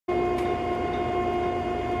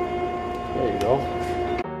There you go.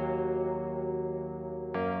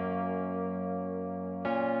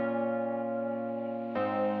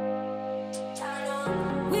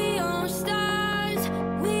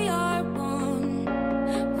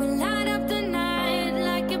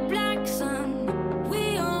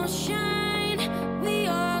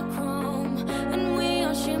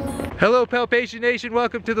 Hello Palpation Nation,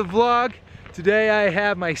 welcome to the vlog. Today I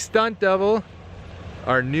have my stunt double,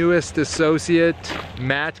 our newest associate,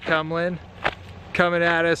 Matt Kumlin, coming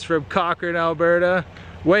at us from Cochrane, Alberta,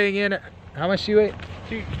 weighing in at, how much do you weigh?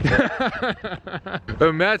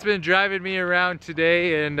 But Matt's been driving me around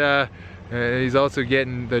today, and he's also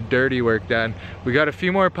getting the dirty work done. We got a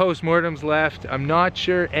few more post-mortems left. I'm not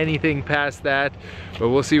sure anything past that, but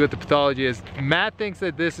we'll see what the pathology is. Matt thinks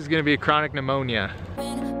that this is going to be a chronic pneumonia.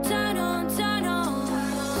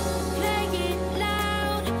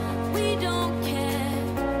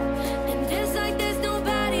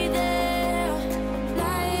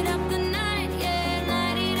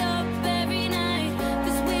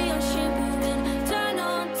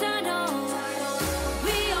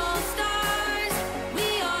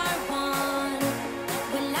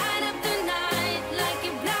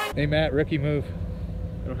 Hey Matt, rookie move.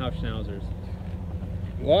 I don't have schnauzers.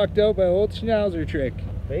 Locked out by old schnauzer trick.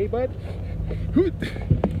 Hey bud.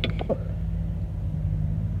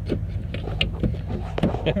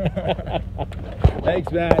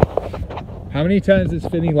 Thanks Matt. How many times has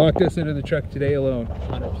Finney locked us into the truck today alone?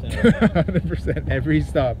 100%. 100% every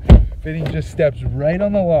stop. Finney just steps right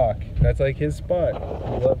on the lock. That's like his spot.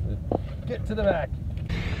 He loves it. Get to the back.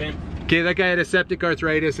 Okay, that guy had a septic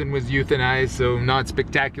arthritis and was euthanized, so not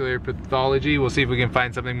spectacular pathology. We'll see if we can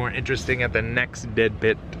find something more interesting at the next dead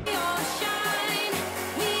pit.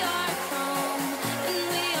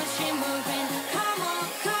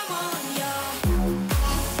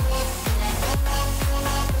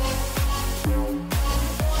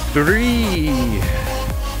 Three.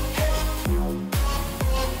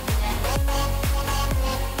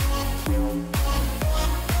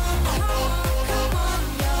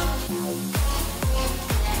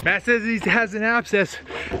 Matt says he has an abscess.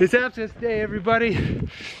 It's abscess day, everybody.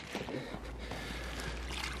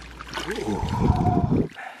 Ooh.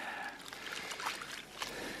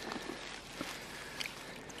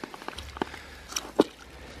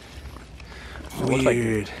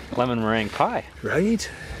 Weird. Like lemon meringue pie. Right?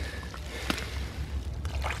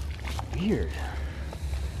 Weird.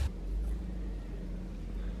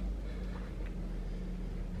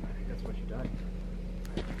 I think that's what you done.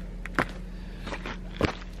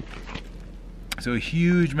 So a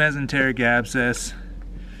huge mesenteric abscess,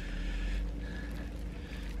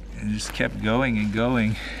 and just kept going and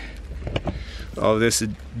going. All this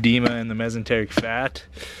edema in the mesenteric fat.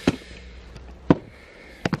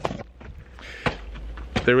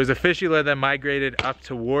 There was a fistula that migrated up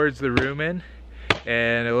towards the rumen,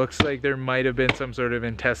 and it looks like there might have been some sort of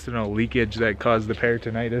intestinal leakage that caused the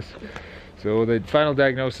peritonitis. So the final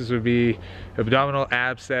diagnosis would be abdominal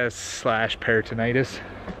abscess / peritonitis.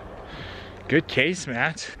 Good case,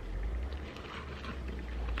 Matt.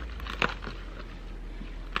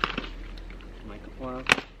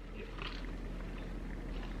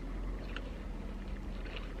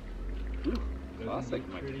 Classic.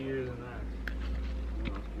 Prettier than that.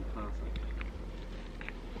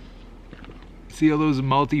 See all those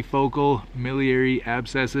multifocal miliary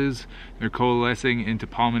abscesses? They're coalescing into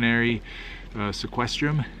pulmonary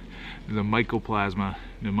sequestrum. There's a mycoplasma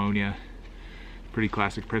pneumonia. Pretty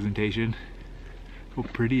classic presentation. How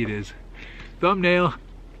pretty it is. Thumbnail.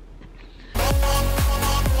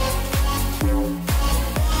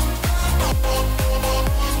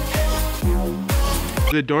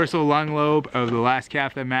 The dorsal lung lobe of the last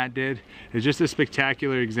calf that Matt did is just a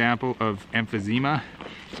spectacular example of emphysema.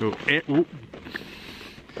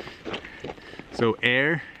 So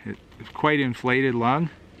air, quite inflated lung,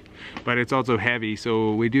 but it's also heavy,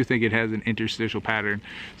 so we do think it has an interstitial pattern.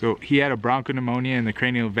 So he had a bronchopneumonia in the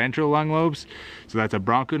cranial ventral lung lobes, so that's a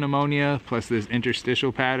bronchopneumonia plus this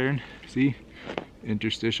interstitial pattern. See,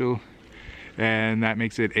 interstitial, and that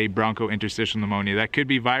makes it a bronchointerstitial pneumonia. That could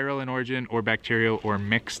be viral in origin or bacterial or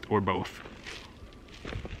mixed or both.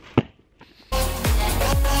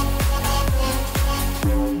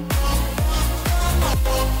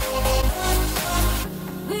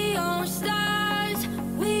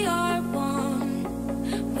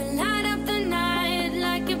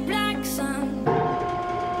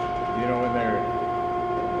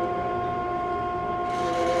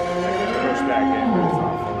 Back in, but it's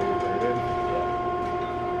not fully reverted. Yeah.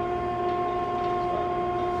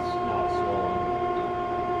 It's not swollen.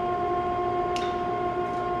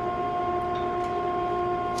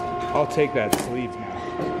 I'll take that sleeve now.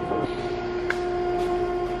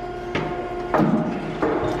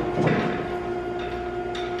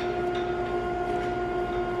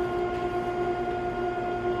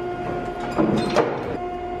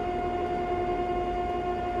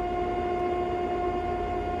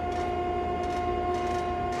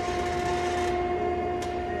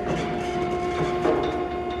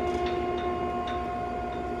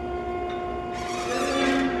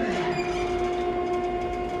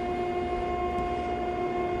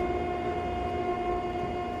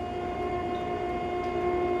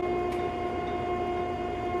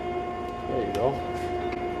 There you go.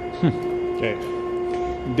 Okay,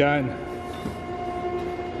 done.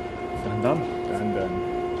 Done, done. Done, done.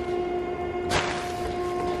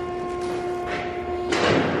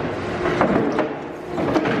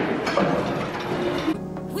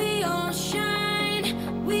 We all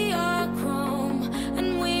shine, we all chrome,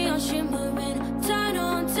 and we all shimmering, turn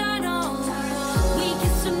on, turn on. We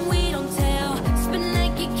kiss and we don't tell, spin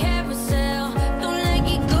like a carousel, don't let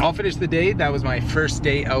it go. I'll finish the day. That was my first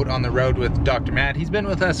day out on the road with Dr. Matt. He's been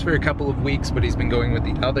with us for a couple of weeks, but he's been going with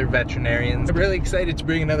the other veterinarians. I'm really excited to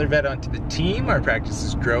bring another vet onto the team. Our practice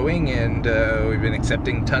is growing and we've been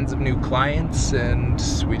accepting tons of new clients and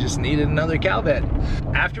we just needed another cow vet.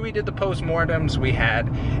 After we did the postmortems, we had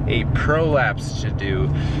a prolapse to do.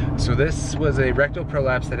 So this was a rectal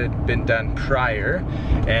prolapse that had been done prior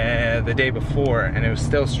the day before, and it was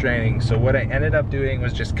still straining. So what I ended up doing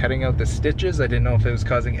was just cutting out the stitches. I didn't know if it was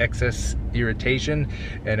causing excess irritation,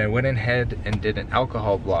 and I went ahead and did an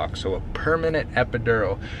alcohol block, so a permanent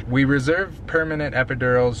epidural. We reserve permanent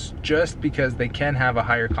epidurals just because they can have a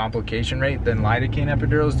higher complication rate than lidocaine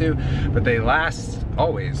epidurals do, but they last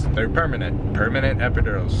always. They're permanent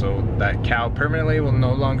epidurals, so that cow permanently will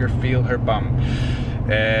no longer feel her bum.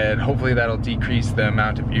 And hopefully that'll decrease the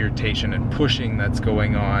amount of irritation and pushing that's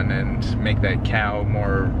going on and make that cow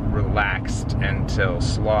more relaxed until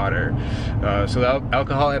slaughter. So the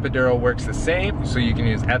alcohol epidural works the same, so you can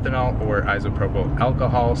use ethanol or isopropyl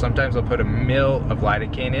alcohol. Sometimes I'll put a mil of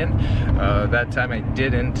lidocaine in. That time I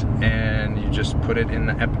didn't, and you just put it in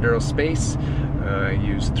the epidural space.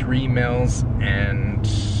 Use 3 mils, and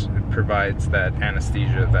provides that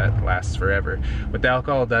anesthesia that lasts forever. What the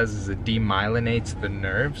alcohol does is it demyelinates the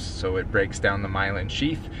nerves, so it breaks down the myelin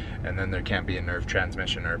sheath, and then there can't be a nerve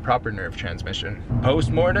transmission or a proper nerve transmission.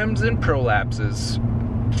 Postmortems and prolapses,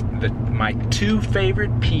 my 2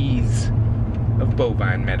 favorite P's of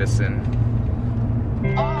bovine medicine.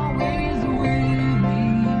 Always with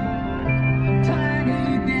me,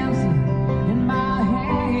 tiny dancing in my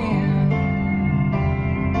hand.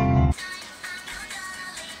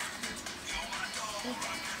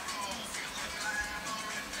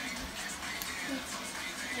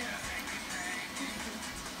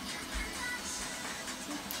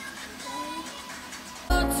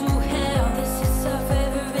 Go to hell, this is our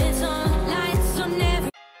favorite song, lights on every.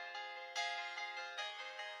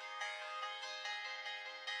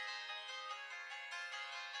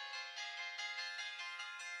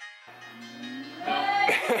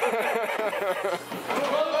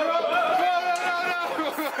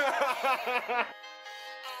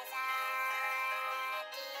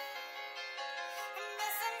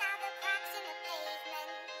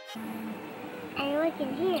 I look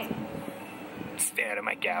in here. Stay out of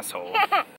my gas hole.